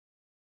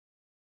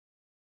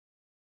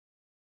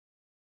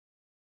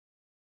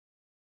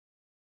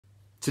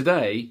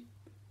Today,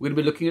 we're going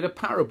to be looking at a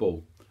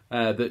parable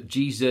that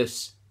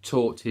Jesus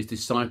taught his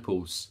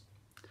disciples.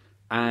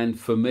 And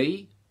for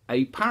me,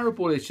 a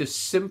parable is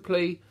just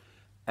simply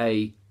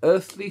an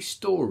earthly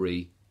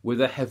story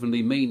with a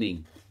heavenly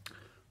meaning.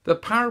 The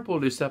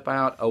parable is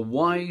about a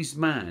wise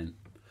man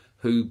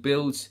who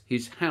builds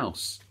his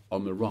house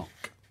on the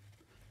rock.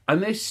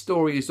 And this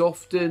story is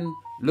often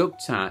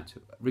looked at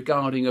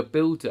regarding a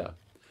builder.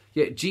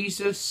 Yet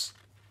Jesus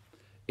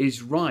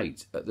is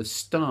right at the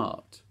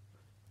start.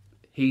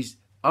 He's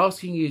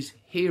asking his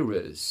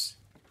hearers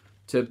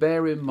to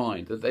bear in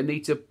mind that they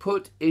need to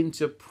put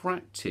into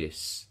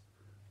practice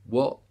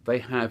what they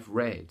have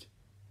read,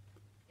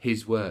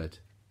 his word.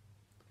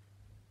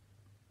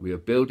 We are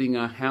building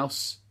our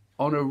house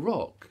on a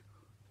rock,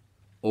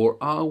 or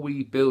are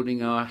we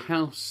building our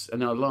house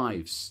and our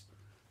lives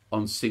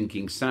on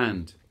sinking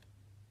sand?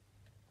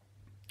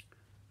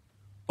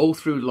 All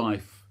through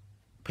life,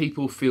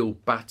 people feel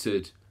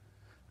battered,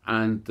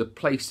 and the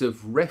place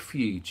of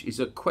refuge is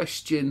a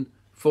question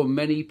for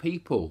many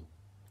people.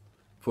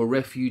 For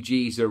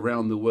refugees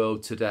around the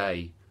world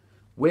today,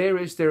 where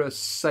is there a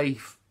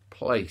safe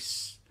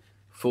place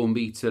for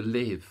me to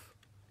live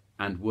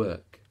and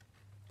work?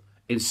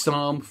 In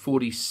Psalm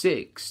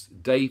 46,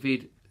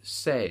 David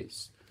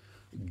says,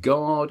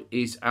 God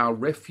is our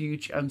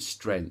refuge and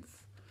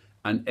strength,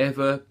 an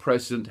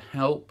ever-present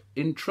help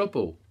in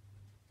trouble.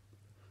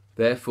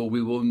 Therefore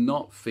we will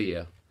not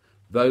fear,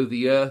 though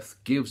the earth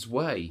gives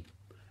way,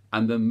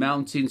 and the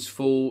mountains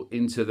fall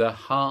into the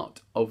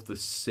heart of the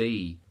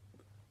sea.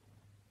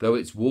 Though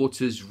its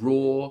waters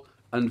roar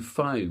and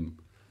foam,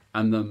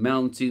 and the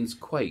mountains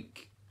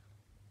quake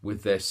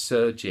with their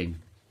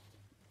surging.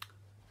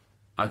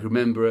 I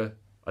remember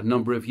a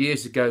number of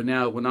years ago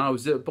now when I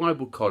was at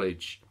Bible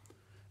college,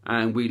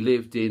 and we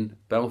lived in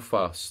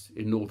Belfast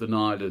in Northern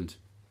Ireland.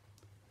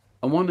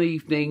 And one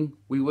evening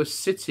we were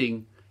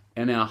sitting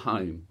in our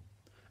home,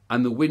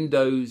 and the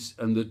windows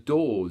and the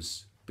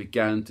doors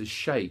began to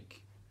shake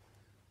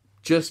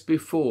just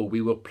before we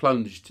were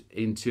plunged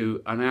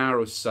into an hour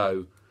or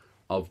so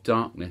of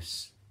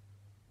darkness.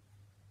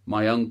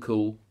 My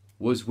uncle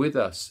was with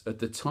us at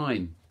the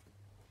time,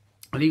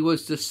 and he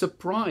was just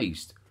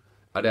surprised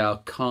at our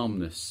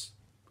calmness.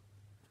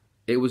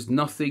 It was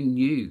nothing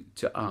new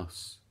to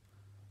us.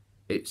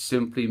 It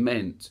simply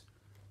meant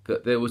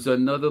that there was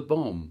another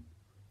bomb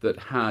that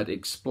had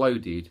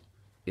exploded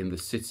in the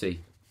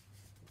city.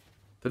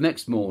 The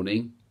next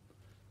morning,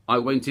 I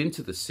went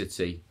into the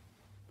city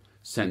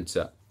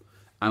centre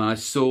and I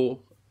saw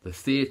the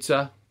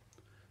theatre,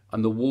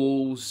 and the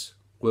walls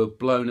were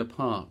blown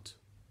apart.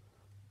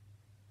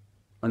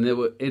 And there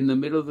were, in the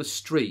middle of the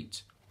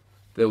street,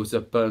 there was a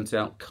burnt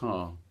out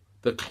car,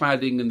 the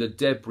cladding and the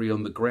debris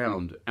on the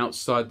ground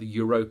outside the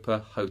Europa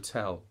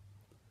Hotel.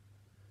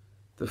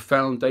 The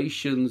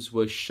foundations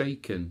were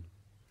shaken,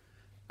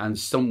 and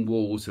some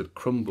walls had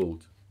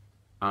crumbled,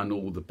 and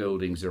all the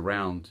buildings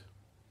around.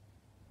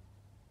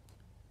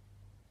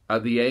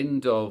 At the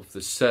end of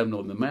the Sermon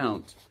on the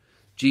Mount,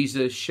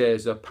 Jesus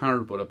shares a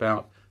parable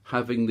about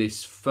having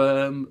this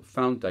firm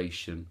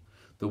foundation.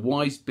 The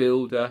wise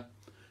builder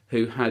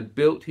who had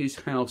built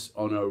his house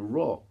on a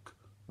rock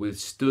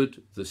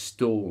withstood the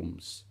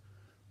storms,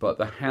 but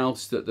the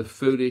house that the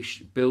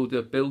foolish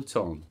builder built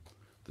on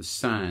the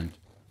sand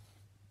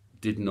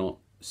did not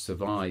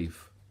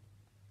survive.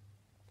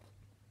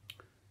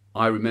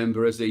 I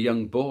remember as a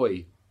young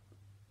boy,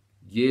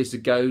 years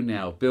ago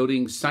now,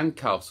 building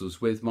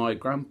sandcastles with my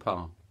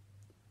grandpa,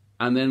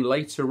 and then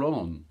later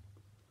on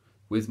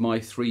with my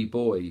 3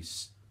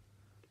 boys,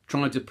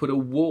 trying to put a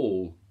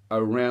wall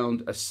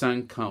around a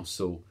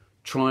sandcastle,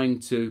 trying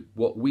to,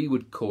 what we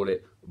would call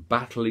it,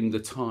 battling the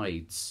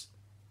tides.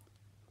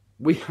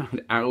 We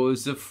had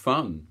hours of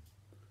fun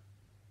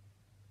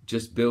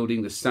just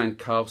building the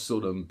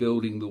sandcastle and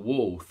building the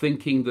wall,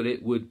 thinking that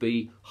it would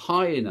be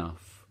high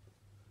enough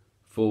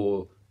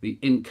for the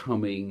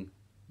incoming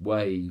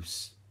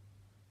waves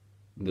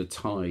and the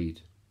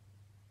tide.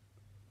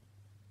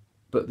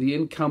 But the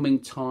incoming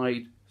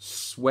tide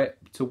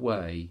swept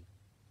away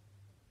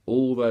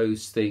all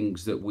those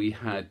things that we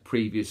had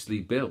previously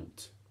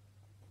built.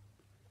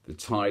 The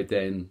tide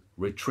then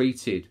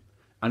retreated,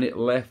 and it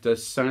left a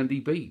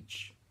sandy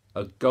beach,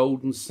 a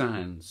golden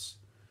sands.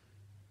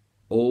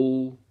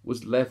 All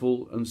was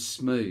level and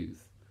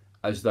smooth,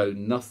 as though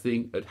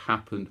nothing had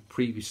happened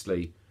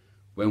previously,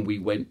 when we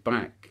went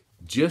back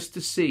just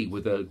to see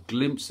with a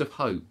glimpse of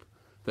hope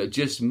that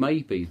just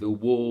maybe the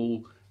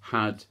wall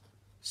had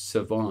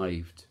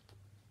survived,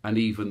 and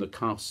even the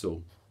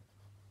castle.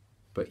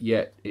 But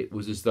yet it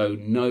was as though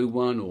no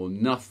one or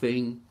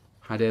nothing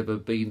had ever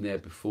been there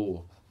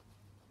before.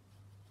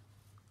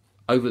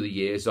 Over the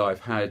years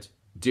I've had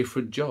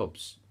different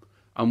jobs,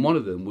 and one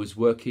of them was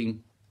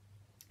working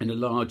in a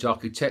large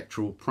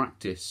architectural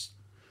practice,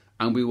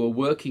 and we were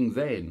working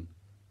then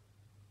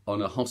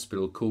on a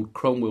hospital called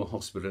Cromwell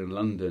Hospital in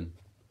London,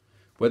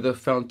 where the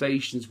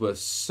foundations were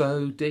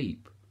so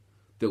deep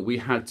that we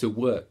had to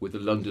work with the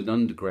London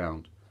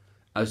Underground,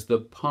 as the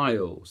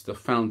piles, the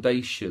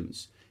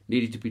foundations,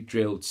 needed to be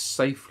drilled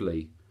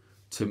safely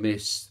to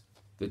miss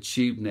the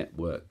tube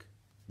network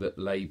that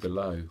lay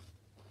below.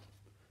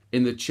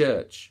 In the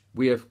church,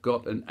 we have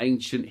got an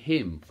ancient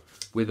hymn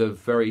with a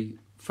very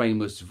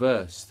famous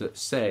verse that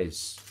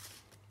says,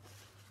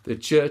 "The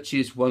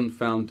church's one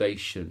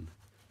foundation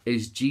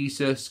is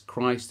Jesus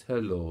Christ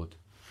her Lord.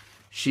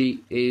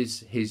 She is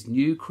his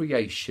new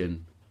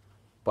creation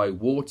by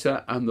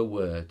water and the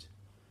word,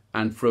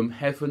 and from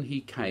heaven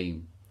he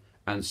came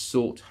and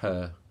sought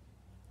her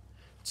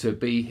to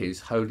be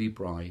his holy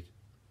bride.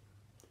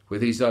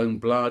 With his own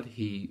blood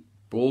he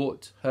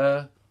bought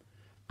her,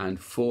 and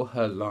for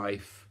her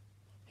life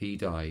he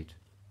died."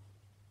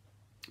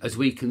 As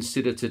we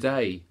consider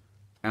today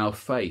our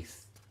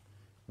faith,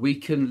 we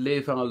can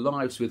live our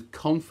lives with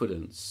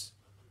confidence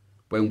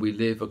when we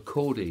live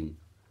according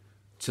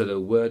to the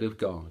word of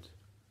God.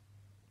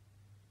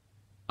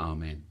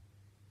 Amen.